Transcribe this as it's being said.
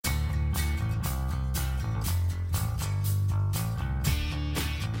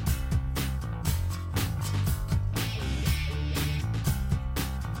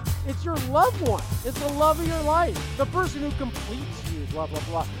It's your loved one. It's the love of your life. The person who completes you, blah, blah,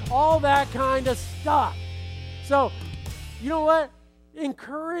 blah. All that kind of stuff. So, you know what?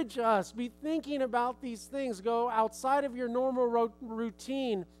 Encourage us. Be thinking about these things. Go outside of your normal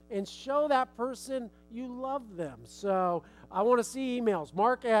routine and show that person you love them. So I want to see emails.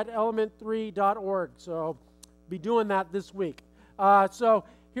 mark@element3.org. So be doing that this week. So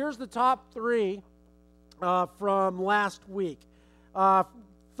here's the top 3 from last week.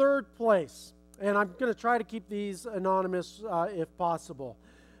 Third place, and I'm going to try to keep these anonymous if possible.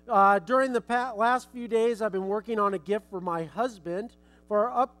 During the last few days, I've been working on a gift for my husband for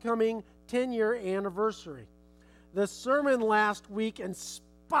our upcoming 10-year anniversary. The sermon last week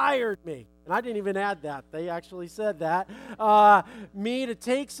inspired me, and I didn't even add that. They actually said that. Me to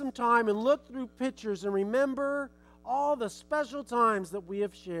take some time and look through pictures and remember all the special times that we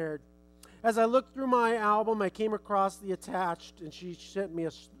have shared. As I looked through my album, I came across the attached, and she sent me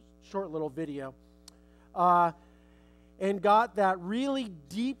a short little video, and got that really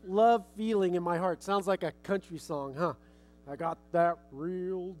deep love feeling in my heart. Sounds like a country song, huh? I got that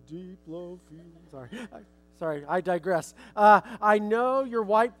real deep love feeling. Sorry, I digress. I know your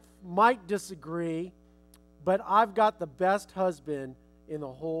wife might disagree, but I've got the best husband in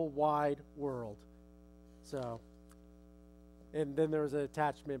the whole wide world. So, and then there was an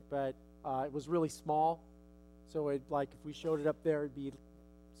attachment, but it was really small. So it, like, if we showed it up there, it'd be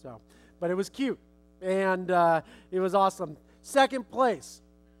so. But it was cute, and it was awesome. Second place.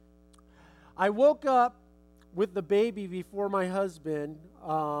 I woke up with the baby before my husband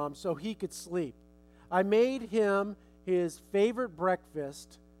so he could sleep. I made him his favorite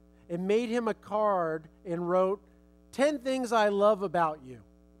breakfast and made him a card and wrote 10 things I love about you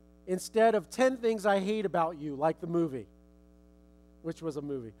instead of 10 things I hate about you, like the movie, which was a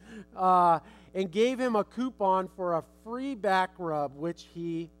movie, and gave him a coupon for a free back rub, which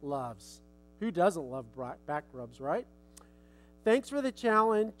he loves. Who doesn't love back rubs, right? Thanks for the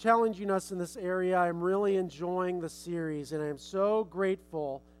challenging us in this area. I'm really enjoying the series, and I'm so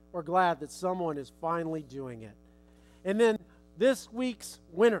grateful or glad that someone is finally doing it. And then this week's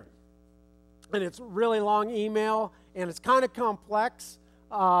winner, and it's a really long email, and it's kind of complex,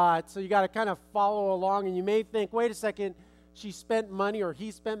 so you got to kind of follow along, and you may think, wait a second, she spent money or he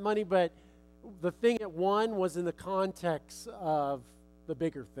spent money, but the thing it won was in the context of the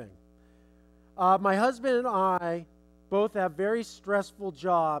bigger thing. My husband and I both have very stressful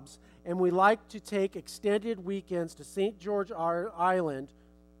jobs, and we like to take extended weekends to St. George Island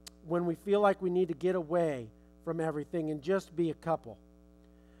when we feel like we need to get away from everything and just be a couple.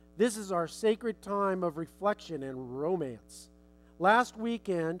 This is our sacred time of reflection and romance. Last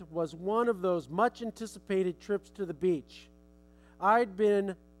weekend was one of those much anticipated trips to the beach. I'd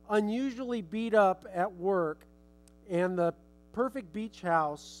been unusually beat up at work, and the Perfect Beach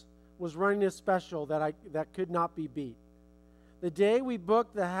House was running a special that could not be beat. The day we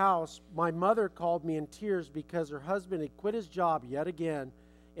booked the house, my mother called me in tears because her husband had quit his job yet again,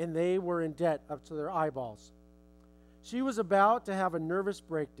 and they were in debt up to their eyeballs. She was about to have a nervous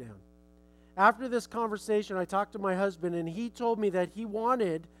breakdown. After this conversation, I talked to my husband, and he told me that he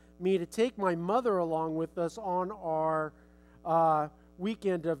wanted me to take my mother along with us on our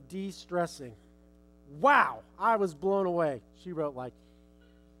weekend of de-stressing. Wow, I was blown away. She wrote like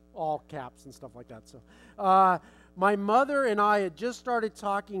all caps and stuff like that. So my mother and I had just started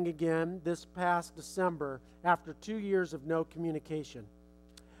talking again this past December after 2 years of no communication.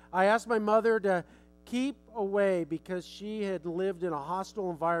 I asked my mother to keep away because she had lived in a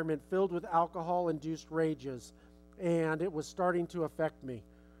hostile environment filled with alcohol-induced rages, and it was starting to affect me.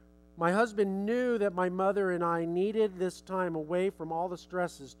 My husband knew that my mother and I needed this time away from all the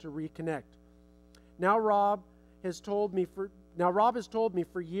stresses to reconnect. Now Rob has told me for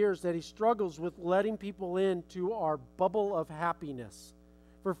years that he struggles with letting people into our bubble of happiness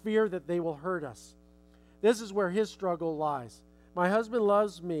for fear that they will hurt us. This is where his struggle lies. My husband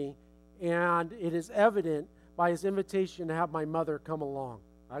loves me, and it is evident by his invitation to have my mother come along.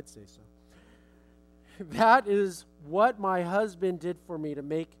 I'd say so. That is what my husband did for me to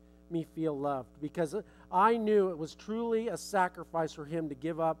make me feel loved, because I knew it was truly a sacrifice for him to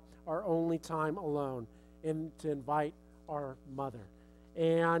give up our only time alone and to invite our mother.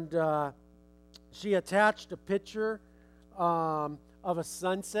 And she attached a picture of a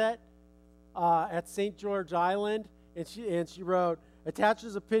sunset at St. George Island, and she wrote,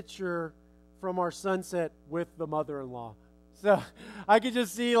 attaches a picture from our sunset with the mother-in-law. So I could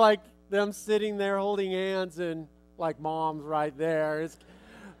just see like them sitting there holding hands, and like mom's right there.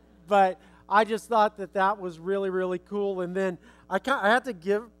 But I just thought that was really, really cool. And then I had to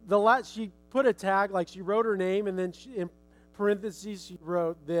give she put a tag, like she wrote her name and then parentheses, she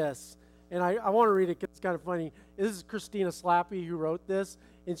wrote this. And I want to read it because it's kind of funny. This is Christina Slappy who wrote this.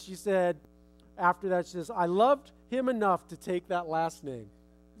 And she said, after that, she says, I loved him enough to take that last name.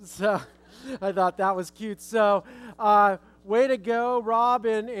 So I thought that was cute. So way to go, Rob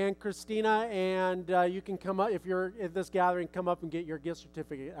and Christina. And you can come up, if you're at this gathering, come up and get your gift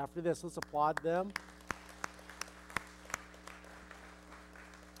certificate after this. Let's applaud them.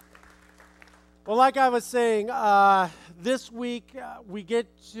 Well, like I was saying, this week we get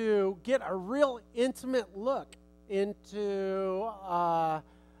to get a real intimate look into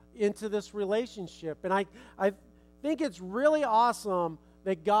this relationship. And I think it's really awesome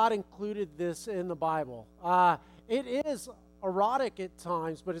that God included this in the Bible. It is erotic at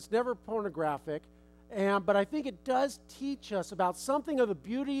times, but it's never pornographic. But I think it does teach us about something of the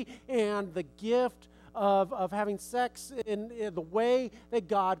beauty and the gift of having sex in the way that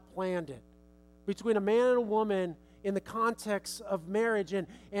God planned it, between a man and a woman in the context of marriage.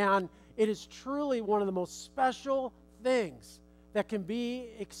 And it is truly one of the most special things that can be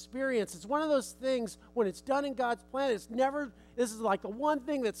experienced. It's one of those things, when it's done in God's plan, this is like the one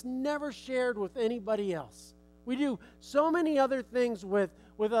thing that's never shared with anybody else. We do so many other things with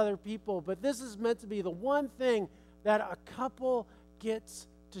other people, but this is meant to be the one thing that a couple gets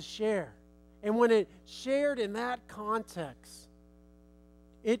to share. And when it's shared in that context,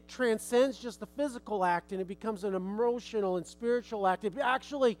 it transcends just the physical act, and it becomes an emotional and spiritual act. It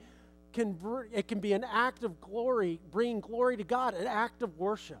actually can be an act of glory, bringing glory to God, an act of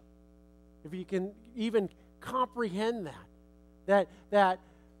worship. If you can even comprehend that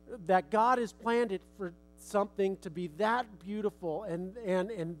God has planned it for something to be that beautiful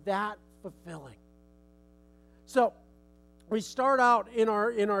and that fulfilling. So we start out in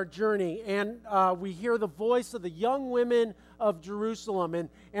our journey, and we hear the voice of the young women of Jerusalem,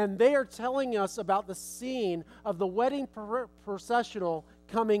 and they are telling us about the scene of the wedding processional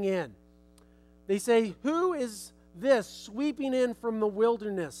coming in. They say, "Who is this sweeping in from the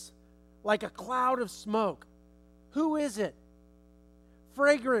wilderness like a cloud of smoke? Who is it?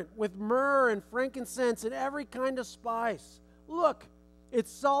 Fragrant with myrrh and frankincense and every kind of spice. Look,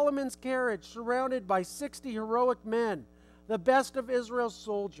 it's Solomon's carriage, surrounded by 60 heroic men, the best of Israel's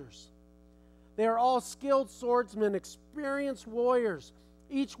soldiers. They are all skilled swordsmen, experienced warriors.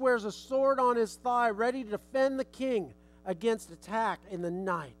 Each wears a sword on his thigh, ready to defend the king against attack in the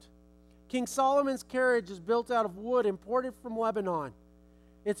night. King Solomon's carriage is built out of wood imported from Lebanon.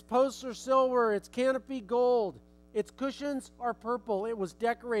 Its posts are silver, its canopy gold, its cushions are purple. It was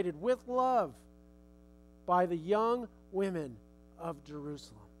decorated with love by the young women of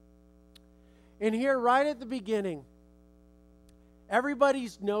Jerusalem." And here, right at the beginning,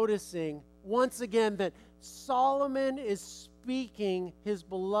 everybody's noticing once again that Solomon is speaking his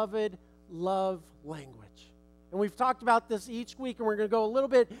beloved love language. And we've talked about this each week, and we're going to go a little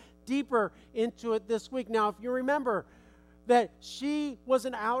bit deeper into it this week. Now, if you remember that she was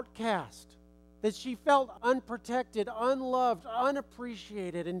an outcast, that she felt unprotected, unloved,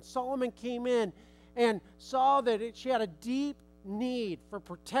 unappreciated, and Solomon came in and saw that she had a deep need for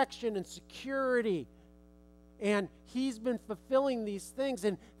protection and security. And he's been fulfilling these things.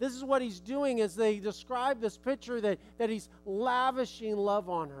 And this is what he's doing as they describe this picture, that he's lavishing love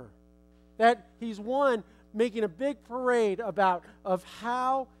on her. That he's making a big parade of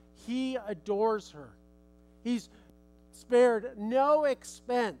how he adores her. He's spared no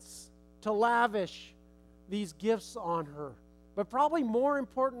expense to lavish these gifts on her. But probably more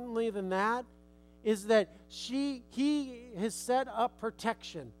importantly than that is that he has set up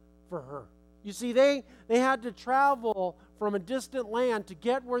protection for her. You see, they had to travel from a distant land to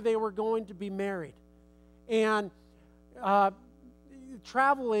get where they were going to be married. And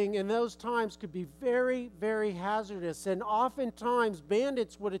traveling in those times could be very, very hazardous. And oftentimes,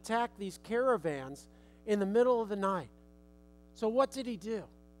 bandits would attack these caravans in the middle of the night. So what did he do?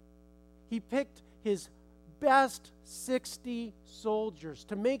 He picked his best 60 soldiers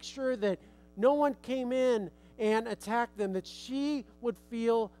to make sure that no one came in and attacked them, that she would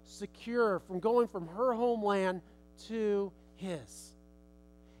feel secure from going from her homeland to his.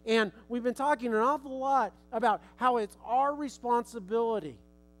 And we've been talking an awful lot about how it's our responsibility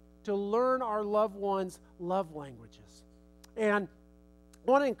to learn our loved ones' love languages. And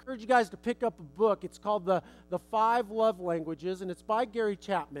I want to encourage you guys to pick up a book. It's called The 5 Love Languages, and it's by Gary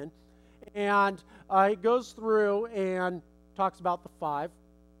Chapman. And it goes through and talks about the 5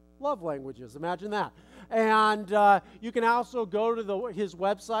 love languages. Imagine that. And you can also go to his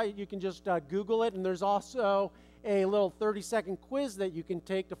website. You can just Google it, and there's also a little 30-second quiz that you can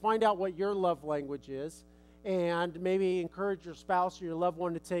take to find out what your love language is, and maybe encourage your spouse or your loved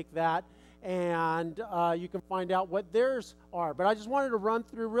one to take that. and you can find out what theirs are. But I just wanted to run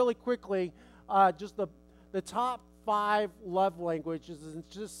through really quickly just the top 5 love languages and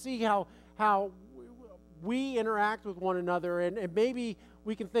just see how we interact with one another, and maybe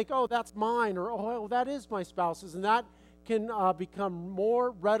we can think, oh, that's mine, or oh, that is my spouse's, and that can become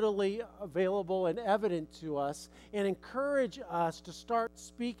more readily available and evident to us and encourage us to start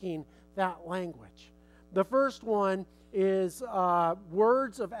speaking that language. The first one is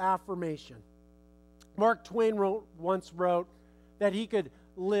words of affirmation. Mark Twain once wrote that he could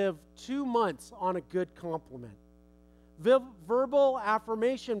live 2 months on a good compliment. Verbal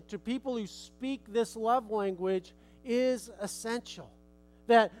affirmation to people who speak this love language is essential.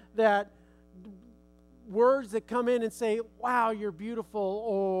 That words that come in and say, wow, you're beautiful,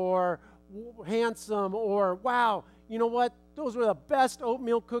 or handsome, or wow, you know what, those were the best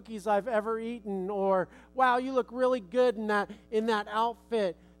oatmeal cookies I've ever eaten, or wow, you look really good in that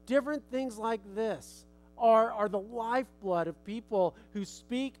outfit. Different things like this are the lifeblood of people who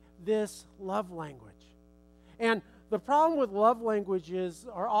speak this love language. And the problem with love languages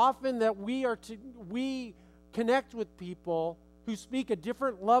are often that we connect with people who speak a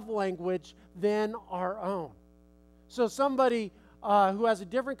different love language than our own. So somebody who has a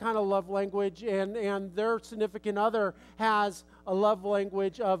different kind of love language and their significant other has a love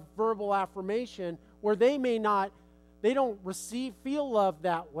language of verbal affirmation where they don't feel love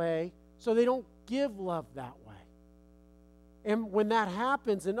that way, so they don't give love that way. And when that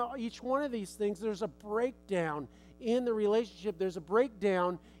happens, in each one of these things, there's a breakdown in the relationship. There's a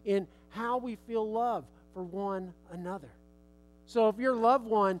breakdown in how we feel love for one another. So if your loved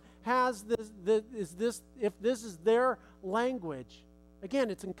one has if this is their language, again,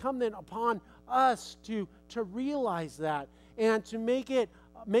 it's incumbent upon us to realize that and to make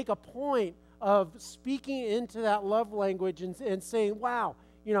a point of speaking into that love language and saying, wow,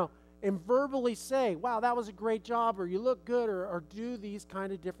 and verbally say, wow, that was a great job, or you look good, or do these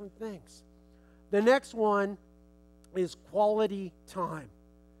kind of different things. The next one is quality time.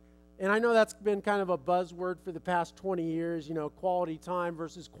 And I know that's been kind of a buzzword for the past 20 years, quality time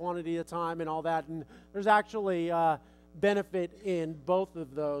versus quantity of time and all that. And there's actually benefit in both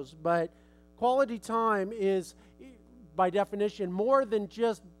of those. But quality time is, by definition, more than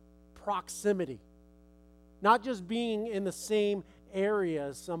just proximity. Not just being in the same area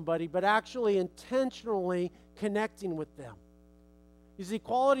as somebody, but actually intentionally connecting with them. You see,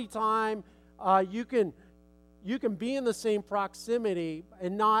 quality time, you can be in the same proximity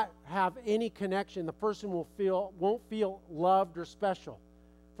and not have any connection. The person won't feel loved or special.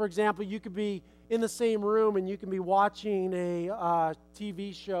 For example, you could be in the same room and you can be watching a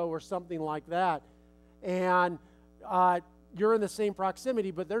TV show or something like that, and you're in the same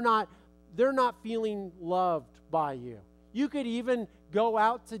proximity, but they're not feeling loved by you. You could even go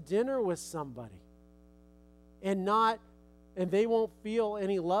out to dinner with somebody and they won't feel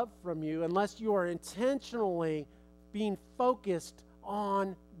any love from you unless you are intentionally being focused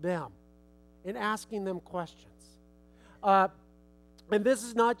on them and asking them questions. And this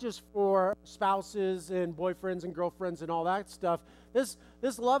is not just for spouses and boyfriends and girlfriends and all that stuff. This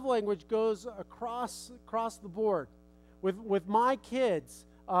love language goes across the board. With my kids,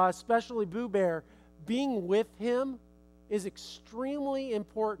 especially Boo Bear, being with him is extremely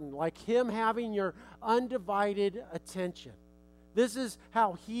important, like him having your undivided attention. This is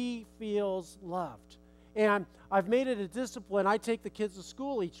how he feels loved. And I've made it a discipline. I take the kids to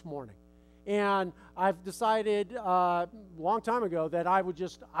school each morning. And I've decided a long time ago that I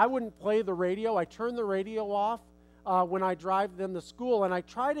wouldn't play the radio. I turn the radio off when I drive them to school, and I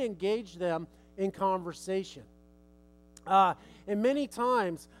try to engage them in conversation. And many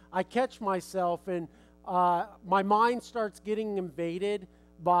times I catch myself and my mind starts getting invaded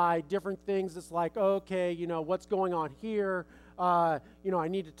by different things. It's like, okay, what's going on here? I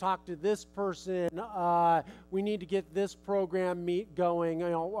need to talk to this person. We need to get this program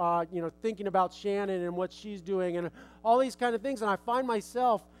going. Thinking about Shannon and what she's doing and all these kind of things. And I find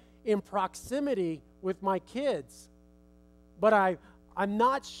myself in proximity with my kids, but I'm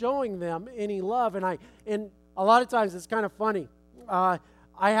not showing them any love. And a lot of times it's kind of funny.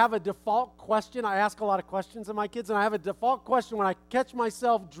 I have a default question. I ask a lot of questions of my kids, and I have a default question when I catch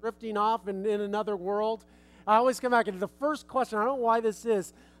myself drifting off in another world. I always come back, and the first question, I don't know why this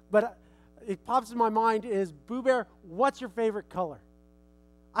is, but it pops in my mind is, Boo Bear, what's your favorite color?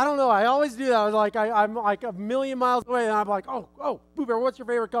 I don't know. I always do that. I'm like a million miles away, and I'm like, oh, Boo Bear, what's your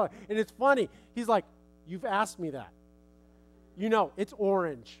favorite color? And it's funny. He's like, you've asked me that. It's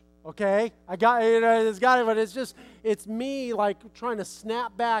orange. Okay, I got it. It's got it, but it's me like trying to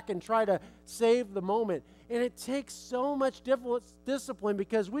snap back and try to save the moment. And it takes so much discipline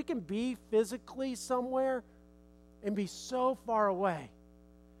because we can be physically somewhere and be so far away.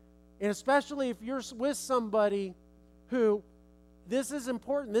 And especially if you're with somebody who this is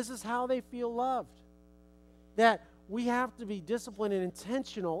important, this is how they feel loved. That we have to be disciplined and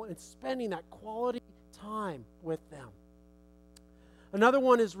intentional in spending that quality time with them. Another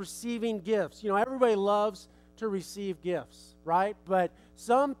one is receiving gifts. Everybody loves to receive gifts, right? But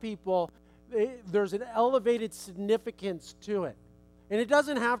some people, there's an elevated significance to it. And it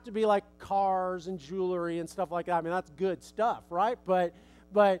doesn't have to be like cars and jewelry and stuff like that. I mean, that's good stuff, right? But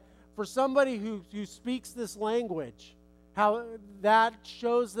for somebody who speaks this language, how that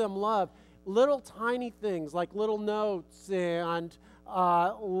shows them love, little tiny things like little notes and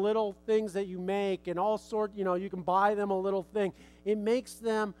little things that you make and all sorts, you can buy them a little thing. It makes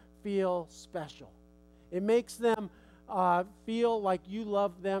them feel special. It makes them feel like you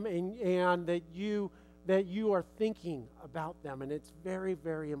love them and that you are thinking about them, and it's very,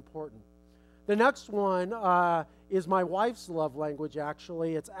 very important. The next one is my wife's love language,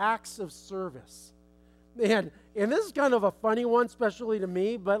 actually. It's acts of service. And this is kind of a funny one, especially to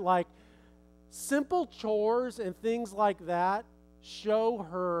me, but like simple chores and things like that show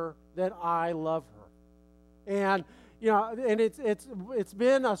her that I love her. And and it's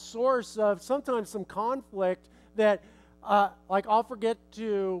been a source of sometimes some conflict that like I'll forget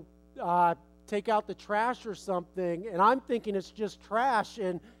to take out the trash or something, and I'm thinking it's just trash,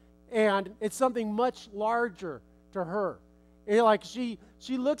 and it's something much larger to her. And like she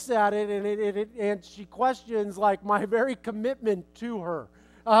looks at it and she questions like my very commitment to her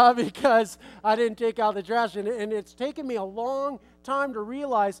because I didn't take out the trash, and it's taken me a long time to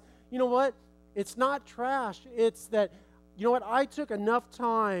realize, what? It's not trash. It's that, what? I took enough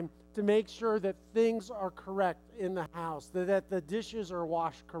time to make sure that things are correct in the house, that the dishes are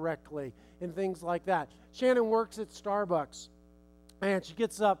washed correctly and things like that. Shannon works at Starbucks, and she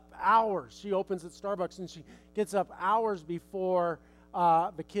gets up hours. She opens at Starbucks, and she gets up hours before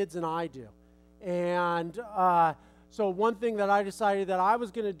the kids and I do. And so one thing that I decided that I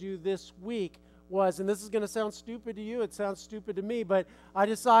was going to do this week was, and this is going to sound stupid to you, it sounds stupid to me, but I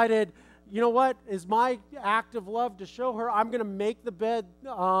decided, what is my act of love to show her? I'm going to make the bed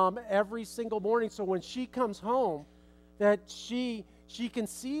every single morning so when she comes home that she can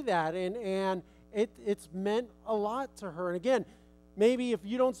see that, and it's meant a lot to her. And again, maybe if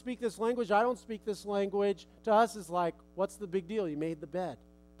you don't speak this language, I don't speak this language, to us it's like, what's the big deal? You made the bed.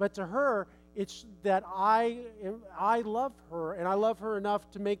 But to her, it's that I love her, and I love her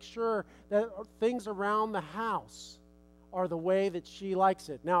enough to make sure that things around the house are the way that she likes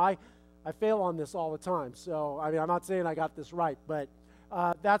it. Now, I fail on this all the time, so I mean, I'm not saying I got this right, but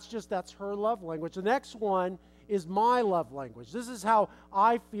that's her love language. The next one is my love language. This is how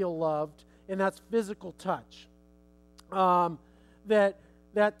I feel loved, and that's physical touch. That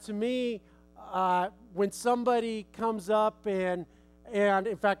to me, when somebody comes up and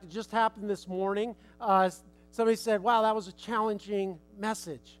in fact, it just happened this morning. Somebody said, wow, that was a challenging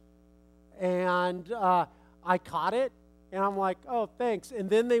message. And I caught it, and I'm like, oh, thanks. And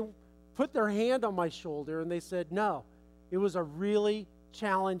then they put their hand on my shoulder, and they said, no, it was a really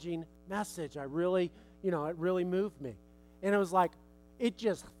challenging message. It really moved me. And it was like, it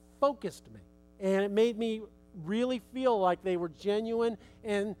just focused me. And it made me really feel like they were genuine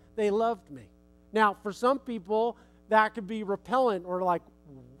and they loved me. Now, for some people, that could be repellent or like,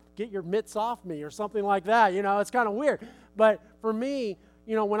 get your mitts off me or something like that. It's kind of weird. But for me,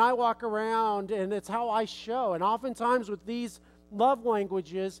 when I walk around, and it's how I show, and oftentimes with these love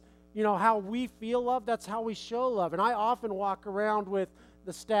languages, how we feel love, that's how we show love. And I often walk around with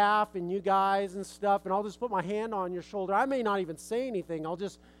the staff and you guys and stuff, and I'll just put my hand on your shoulder. I may not even say anything. I'll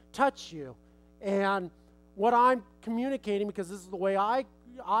just touch you. And what I'm communicating, because this is the way I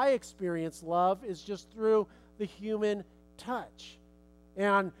experience love, is just through the human touch.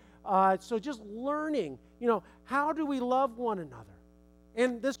 And so just learning, how do we love one another?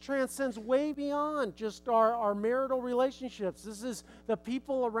 And this transcends way beyond just our marital relationships. This is the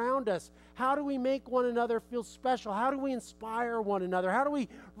people around us. How do we make one another feel special? How do we inspire one another? How do we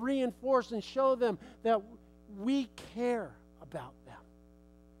reinforce and show them that we care about them?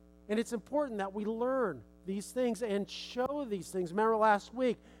 And it's important that we learn these things and show these things. Remember last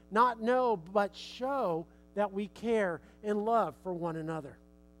week, not know, but show that we care and love for one another.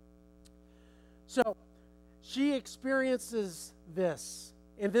 So she experiences this,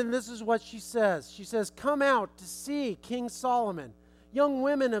 and then this is what she says. She says, come out to see King Solomon. Young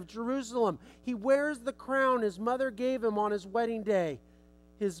women of Jerusalem, he wears the crown his mother gave him on his wedding day.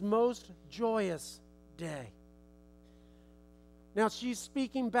 his most joyous day. Now she's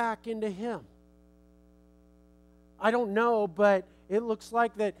speaking back into him. I don't know, but it looks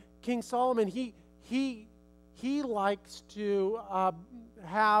like that King Solomon, he likes to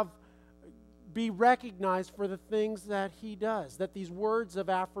be recognized for the things that he does, that these words of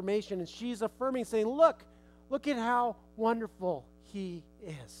affirmation, and she's affirming, saying, look at how wonderful he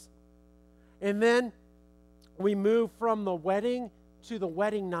is. And then we move from the wedding to the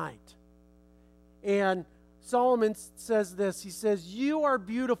wedding night. And Solomon says this, he says, you are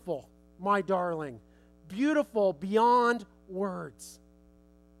beautiful, my darling, beautiful beyond words.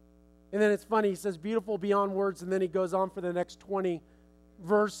 And then it's funny, he says beautiful beyond words, and then he goes on for the next 20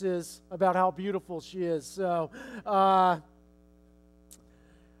 verses about how beautiful she is. So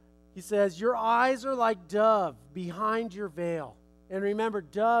he says, your eyes are like dove behind your veil. And remember,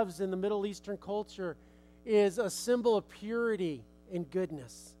 doves in the Middle Eastern culture is a symbol of purity and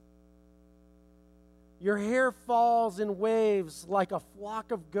goodness. Your hair falls in waves like a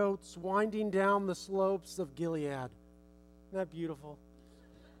flock of goats winding down the slopes of Gilead. Isn't that beautiful?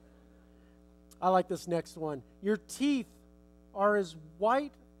 I like this next one. Your teeth are as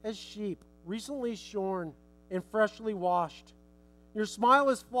white as sheep, recently shorn and freshly washed. Your smile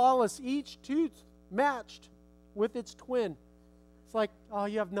is flawless, each tooth matched with its twin. It's like, oh,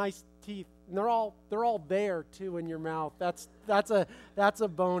 you have nice teeth, and they're all there too in your mouth. That's a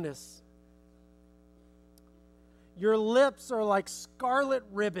bonus. Your lips are like scarlet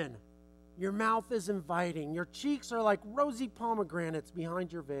ribbon. Your mouth is inviting. Your cheeks are like rosy pomegranates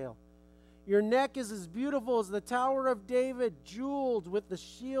behind your veil. Your neck is as beautiful as the Tower of David, jeweled with the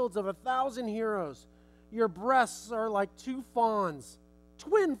shields of 1,000 heroes. Your breasts are like two fawns,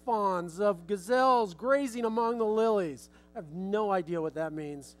 twin fawns of gazelles grazing among the lilies. I have no idea what that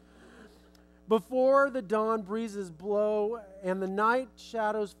means. Before the dawn breezes blow and the night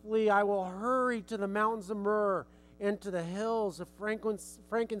shadows flee, I will hurry to the mountains of myrrh and to the hills of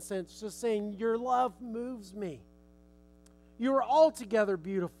frankincense, just saying, your love moves me. You are altogether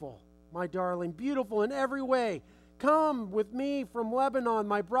beautiful, my darling, beautiful in every way. Come with me from Lebanon,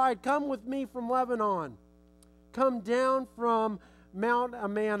 my bride. Come with me from Lebanon. Come down from Mount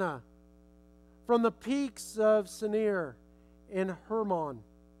Amana, from the peaks of Senir and Hermon,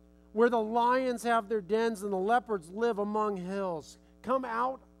 where the lions have their dens and the leopards live among hills. Come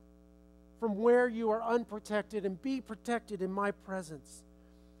out from where you are unprotected and be protected in my presence.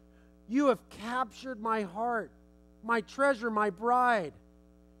 You have captured my heart, my treasure, my bride.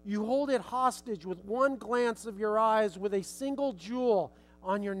 You hold it hostage with one glance of your eyes, with a single jewel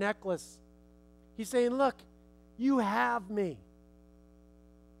on your necklace. He's saying, look, you have me.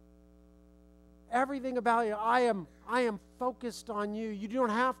 Everything about you, I am focused on you. You don't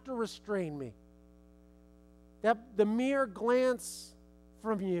have to restrain me. That the mere glance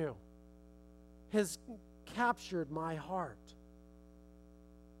from you has captured my heart.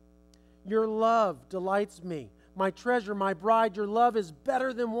 Your love delights me. My treasure, my bride, your love is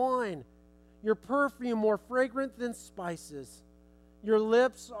better than wine. Your perfume more fragrant than spices. Your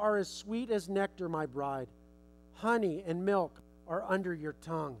lips are as sweet as nectar, my bride. Honey and milk are under your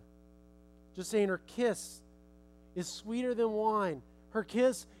tongue. Just saying, her kiss is sweeter than wine. Her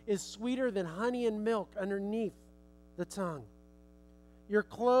kiss is sweeter than honey and milk underneath the tongue. Your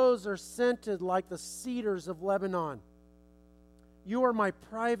clothes are scented like the cedars of Lebanon. You are my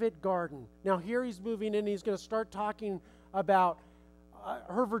private garden. Now here he's moving in, he's going to start talking about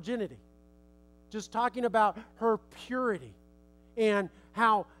her virginity. Just talking about her purity and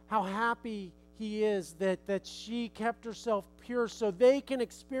how happy he is that she kept herself pure so they can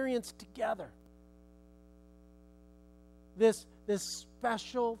experience together this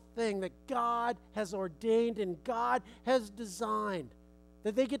special thing that God has ordained and God has designed,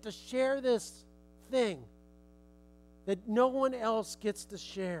 that they get to share this thing that no one else gets to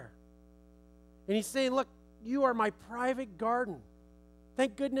share. And he's saying, look, you are my private garden.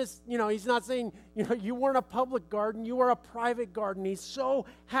 Thank goodness, he's not saying, you weren't a public garden, you are a private garden. He's so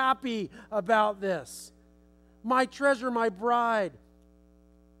happy about this. My treasure, my bride,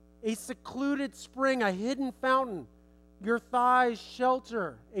 a secluded spring, a hidden fountain. Your thighs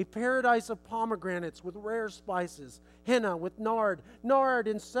shelter a paradise of pomegranates with rare spices, henna with nard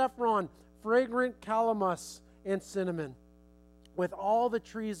and saffron, fragrant calamus and cinnamon, with all the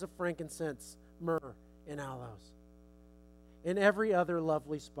trees of frankincense, myrrh, and aloes, and every other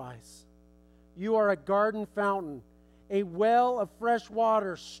lovely spice. You are a garden fountain, a well of fresh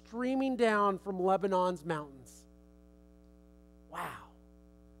water streaming down from Lebanon's mountains. Wow.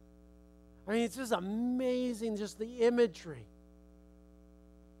 I mean, it's just amazing, just the imagery.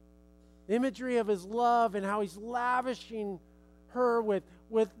 The imagery of his love and how he's lavishing her with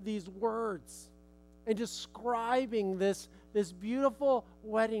with these words and describing this beautiful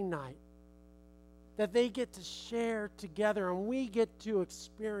wedding night that they get to share together and we get to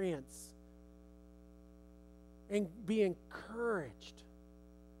experience and be encouraged.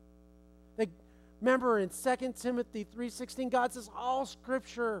 Remember in 2 Timothy 3:16, God says all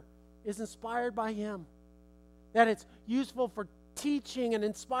Scripture is inspired by Him. That it's useful for teaching and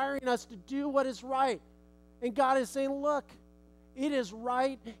inspiring us to do what is right. And God is saying, look, it is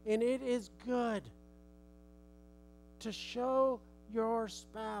right and it is good to show your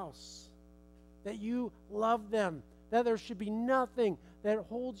spouse that you love them, that there should be nothing that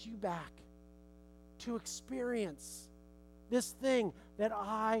holds you back to experience this thing that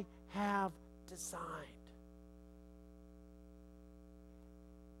I have designed.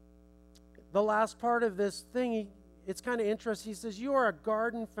 The last part of this thing, it's kind of interesting. He says, you are a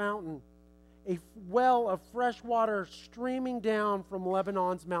garden fountain, a well of fresh water streaming down from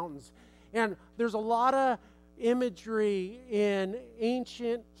Lebanon's mountains. And there's a lot of imagery in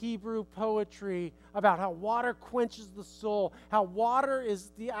ancient Hebrew poetry about how water quenches the soul, how water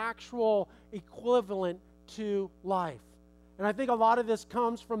is the actual equivalent to life. And I think a lot of this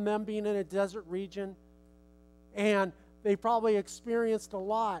comes from them being in a desert region, and they probably experienced a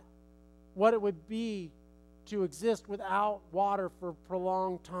lot what it would be to exist without water for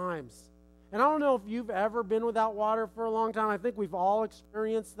prolonged times. And I don't know if you've ever been without water for a long time. I think we've all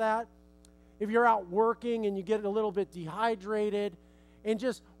experienced that. If you're out working and you get a little bit dehydrated,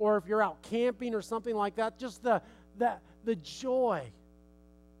 or if you're out camping or something like that, just the joy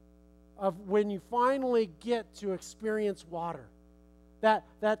of when you finally get to experience water.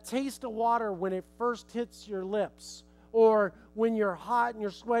 That taste of water when it first hits your lips, or when you're hot and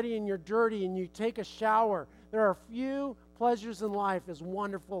you're sweaty and you're dirty and you take a shower. There are few pleasures in life as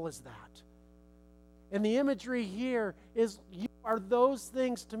wonderful as that. And the imagery here is, you are those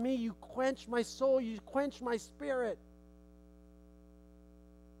things to me. You quench my soul. You quench my spirit.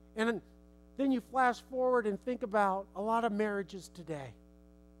 And then you flash forward and think about a lot of marriages today,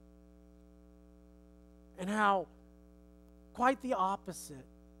 and how quite the opposite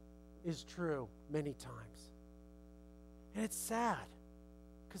is true many times. And it's sad,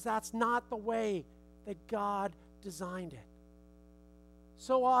 because that's not the way that God designed it.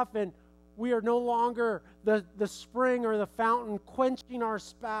 So often, we are no longer the spring or the fountain quenching our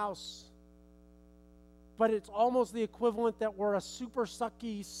spouse, but it's almost the equivalent that we're a super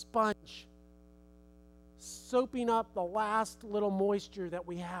sucky sponge, soaping up the last little moisture that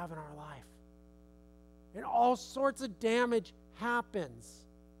we have in our life. And all sorts of damage happens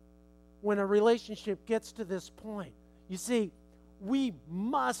when a relationship gets to this point. You see, we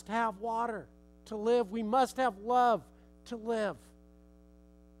must have water to live. We must have love to live.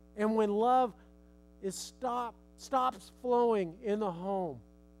 And when love stops flowing in the home,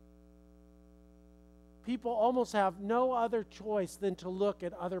 people almost have no other choice than to look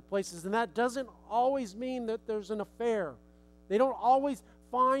at other places. And that doesn't always mean that there's an affair. They don't always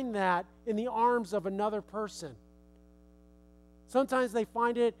find that in the arms of another person. Sometimes they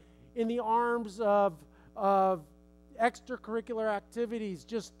find it in the arms of extracurricular activities.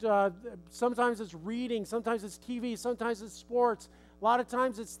 Sometimes it's reading, sometimes it's TV, sometimes it's sports. A lot of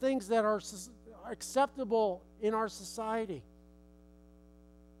times it's things that are acceptable in our society.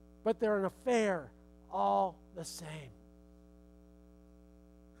 But they're an affair all the same.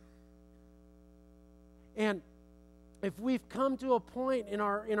 And if we've come to a point in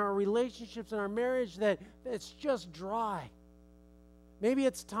our relationships, in our marriage, that it's just dry, maybe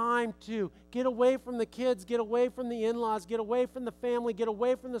it's time to get away from the kids, get away from the in-laws, get away from the family, get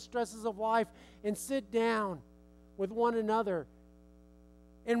away from the stresses of life, and sit down with one another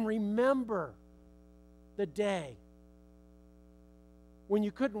and remember the day when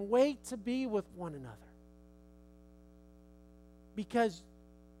you couldn't wait to be with one another because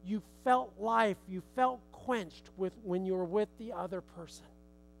you felt life, you felt quenched when you were with the other person.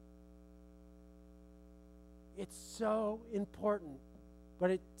 It's so important,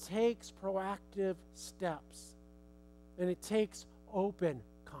 but it takes proactive steps, and it takes open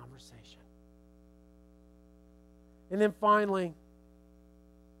conversation. And then finally,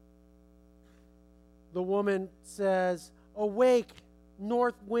 the woman says, "Awake,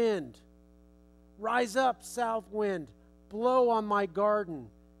 north wind. Rise up, south wind. Blow on my garden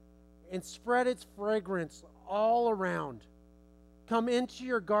and spread its fragrance all around. Come into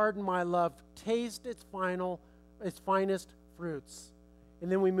your garden, my love. Taste its finest fruits."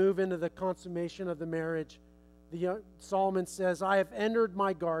 And then we move into the consummation of the marriage. Solomon says, "I have entered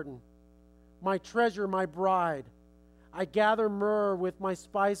my garden, my treasure, my bride. I gather myrrh with my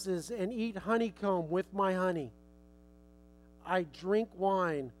spices and eat honeycomb with my honey. I drink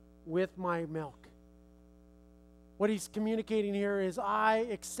wine with my milk. What he's communicating here is, I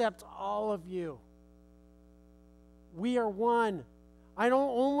accept all of you. We are one. I don't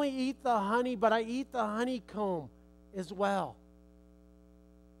only eat the honey, but I eat the honeycomb as well.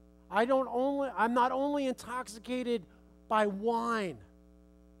 I'm not only intoxicated by wine,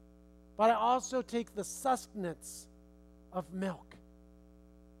 but I also take the sustenance of milk.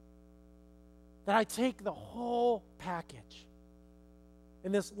 That I take the whole package.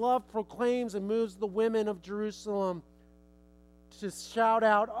 And this love proclaims and moves the women of Jerusalem to shout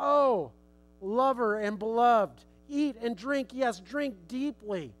out, "Oh, lover and beloved, eat and drink, yes, drink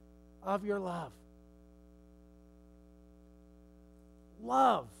deeply of your love."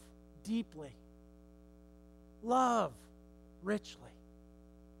 Love deeply. Love richly.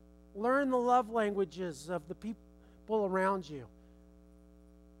 Learn the love languages of the people around you.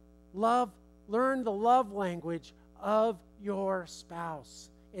 Learn the love language of your spouse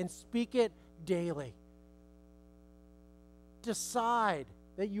and speak it daily. Decide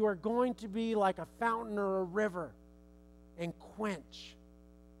that you are going to be like a fountain or a river and quench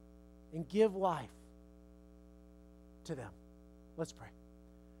and give life to them. Let's pray.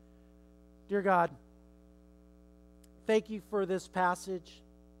 Dear God, thank you for this passage.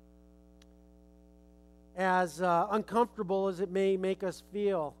 As uncomfortable as it may make us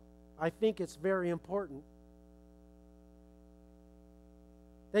feel, I think it's very important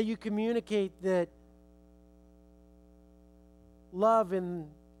that you communicate that love and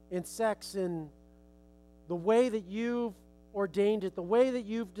sex and the way that you've ordained it, the way that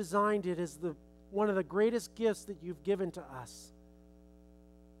you've designed it, is one of the greatest gifts that you've given to us.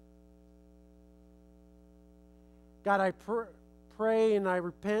 God, I pray and I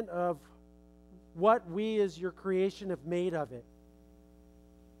repent of what we as your creation have made of it.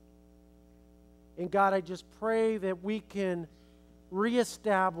 And God, I just pray that we can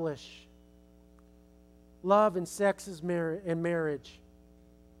reestablish love and sex and marriage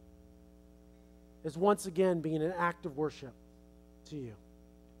as once again being an act of worship to you.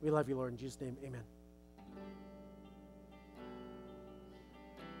 We love you, Lord. In Jesus' name, amen.